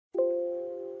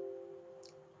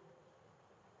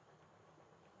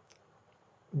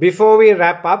Before we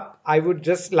wrap up, I would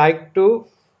just like to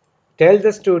tell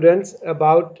the students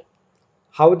about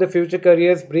how the Future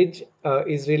Careers Bridge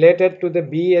is related to the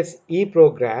BSE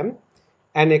program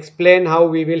and explain how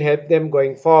we will help them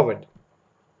going forward.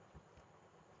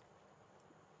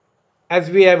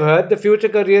 As we have heard, the Future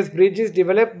Careers Bridge is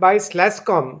developed by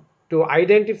SLASCOM to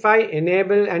identify,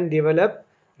 enable and develop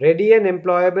ready and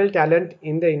employable talent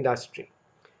in the industry.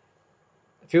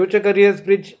 Future Careers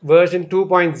Bridge version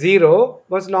 2.0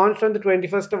 was launched on the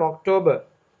 21st of October.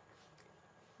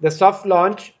 The soft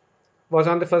launch was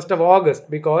on the 1st of August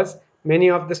because many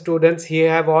of the students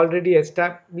here have already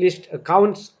established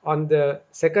accounts on the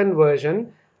second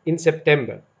version in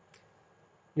September.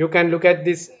 You can look at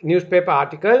this newspaper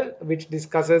article which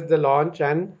discusses the launch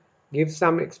and gives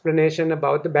some explanation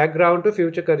about the background to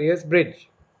Future Careers Bridge.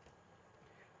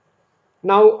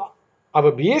 Now,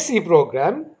 our BSc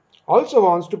program also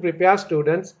wants to prepare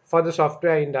students for the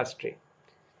software industry.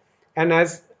 And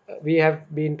as we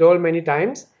have been told many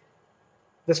times,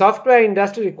 the software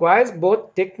industry requires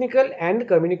both technical and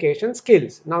communication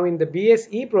skills. Now, in the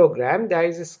BSE program, there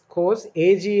is a course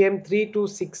AGM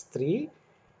 3263,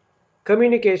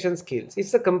 Communication Skills.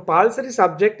 It's a compulsory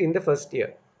subject in the first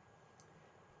year.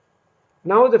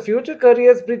 Now, the Future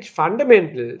Careers Bridge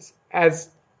fundamentals, as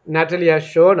Natalie has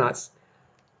shown us,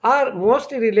 are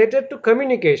mostly related to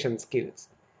communication skills.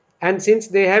 And since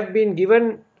they have been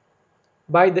given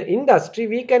by the industry,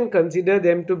 we can consider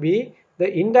them to be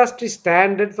the industry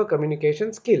standard for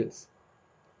communication skills,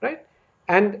 right?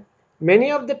 And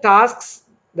many of the tasks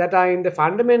that are in the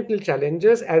fundamental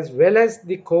challenges as well as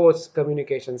the course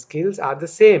communication skills are the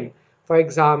same. For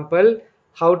example,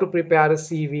 how to prepare a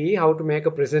CV, how to make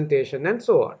a presentation, and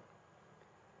so on.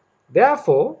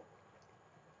 Therefore,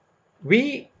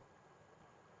 we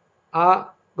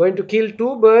are going to kill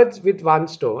two birds with one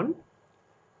stone.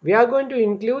 We are going to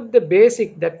include the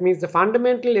basic, that means the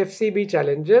fundamental FCB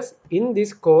challenges in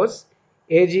this course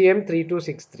AGM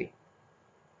 3263,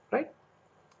 right?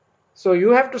 So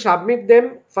you have to submit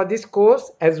them for this course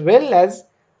as well as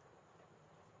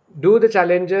do the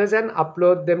challenges and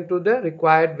upload them to the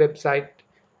required website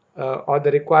or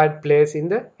the required place in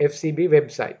the FCB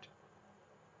website.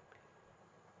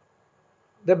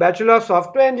 The Bachelor of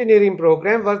Software Engineering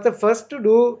program was the first to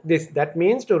do this. That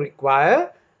means to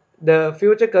require the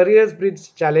Future Careers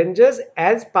Bridge challenges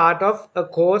as part of a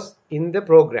course in the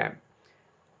program.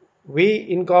 We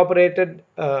incorporated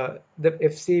the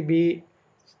FCB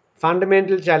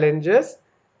fundamental challenges.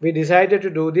 We decided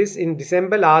to do this in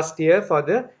December last year for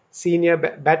the senior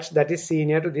batch, that is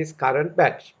senior to this current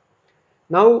batch.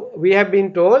 Now we have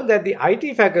been told that the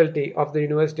IT faculty of the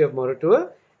University of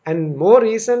Moratuwa and more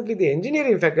recently the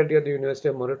engineering faculty of the University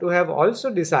of Moratuwa have also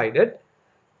decided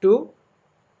to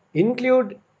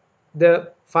include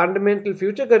the fundamental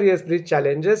Future Careers Bridge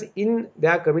challenges in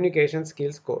their communication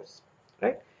skills course,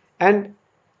 right? And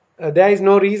there is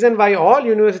no reason why all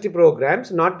university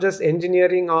programs, not just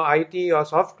engineering or IT or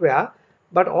software,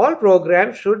 but all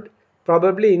programs should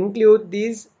probably include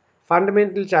these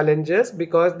fundamental challenges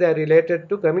because they are related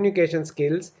to communication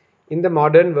skills in the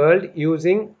modern world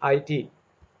using IT.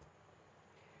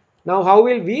 Now, how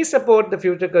will we support the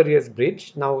Future Careers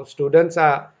Bridge? Now, students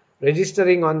are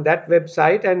registering on that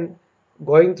website and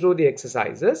going through the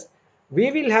exercises. We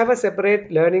will have a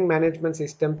separate learning management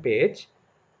system page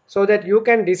so that you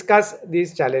can discuss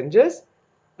these challenges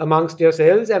amongst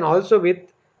yourselves and also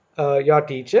with your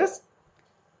teachers.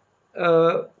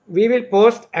 We will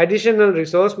post additional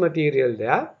resource material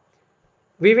there.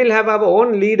 We will have our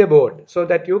own leaderboard so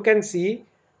that you can see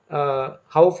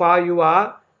how far you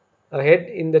are ahead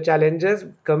in the challenges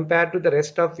compared to the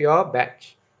rest of your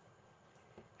batch.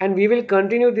 And we will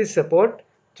continue this support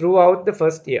throughout the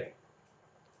first year,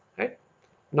 right?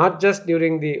 Not just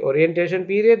during the orientation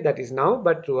period, that is now,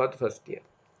 but throughout the first year.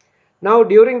 Now,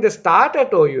 during the start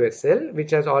at OUSL,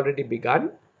 which has already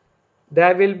begun,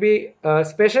 there will be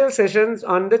special sessions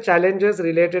on the challenges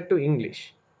related to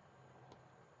English,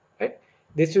 right?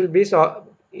 This will be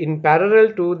in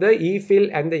parallel to the EFIL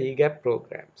and the EGAP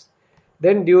programs.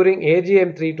 Then during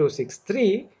AGM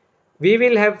 3263, we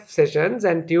will have sessions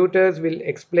and tutors will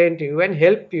explain to you and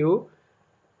help you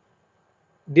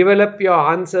develop your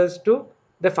answers to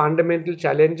the fundamental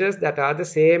challenges that are the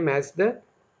same as the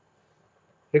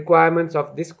requirements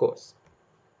of this course.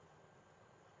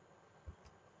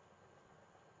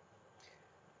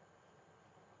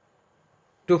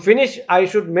 To finish, I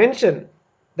should mention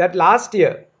that last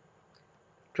year,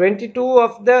 22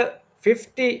 of the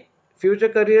 50 Future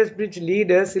Careers Bridge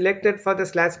leaders selected for the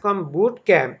SLASCOM boot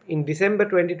camp in December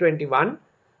 2021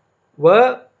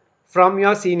 were from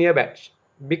your senior batch.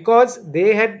 because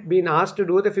they had been asked to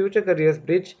do the Future Careers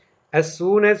Bridge as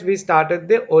soon as we started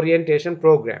the orientation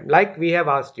program, like we have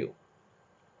asked you.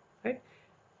 Right?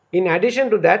 In addition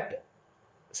to that,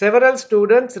 several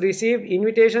students received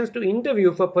invitations to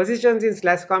interview for positions in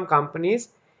Slascom companies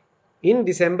in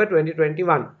December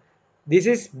 2021. This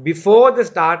is before the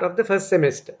start of the first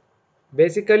semester.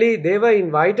 Basically, they were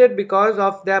invited because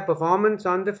of their performance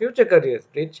on the Future Careers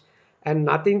Bridge and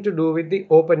nothing to do with the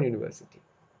Open University.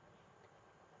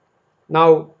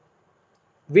 Now,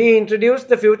 we introduced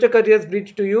the Future Careers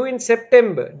Bridge to you in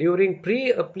September during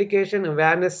pre-application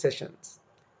awareness sessions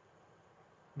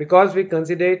because we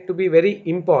consider it to be very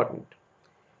important.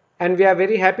 And we are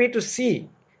very happy to see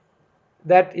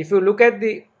that if you look at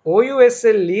the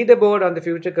OUSL leaderboard on the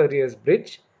Future Careers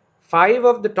Bridge, 5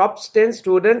 of the top 10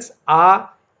 students are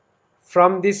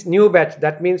from this new batch.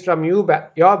 That means from your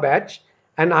batch.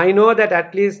 And I know that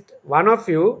at least one of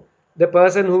you, the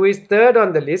person who is third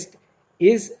on the list,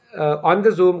 is on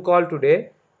the Zoom call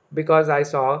today because I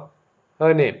saw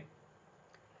her name.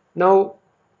 Now,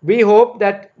 we hope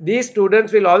that these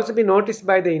students will also be noticed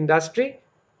by the industry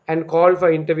and called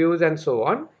for interviews and so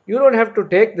on. You don't have to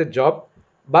take the job,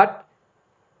 but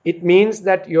it means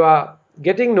that you are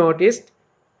getting noticed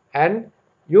and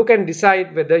you can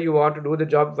decide whether you want to do the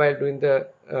job while doing the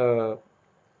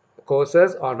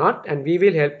courses or not, and we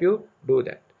will help you do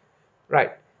that.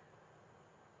 Right.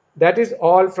 That is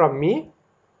all from me.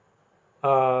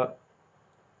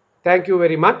 Thank you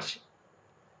very much.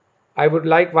 I would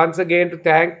like once again to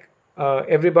thank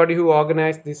everybody who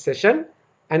organized this session,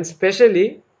 and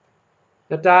especially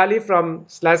Natalie from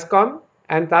Slascom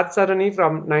and Tatsarani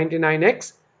from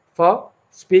 99X for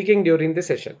speaking during the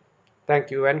session.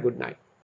 Thank you and good night.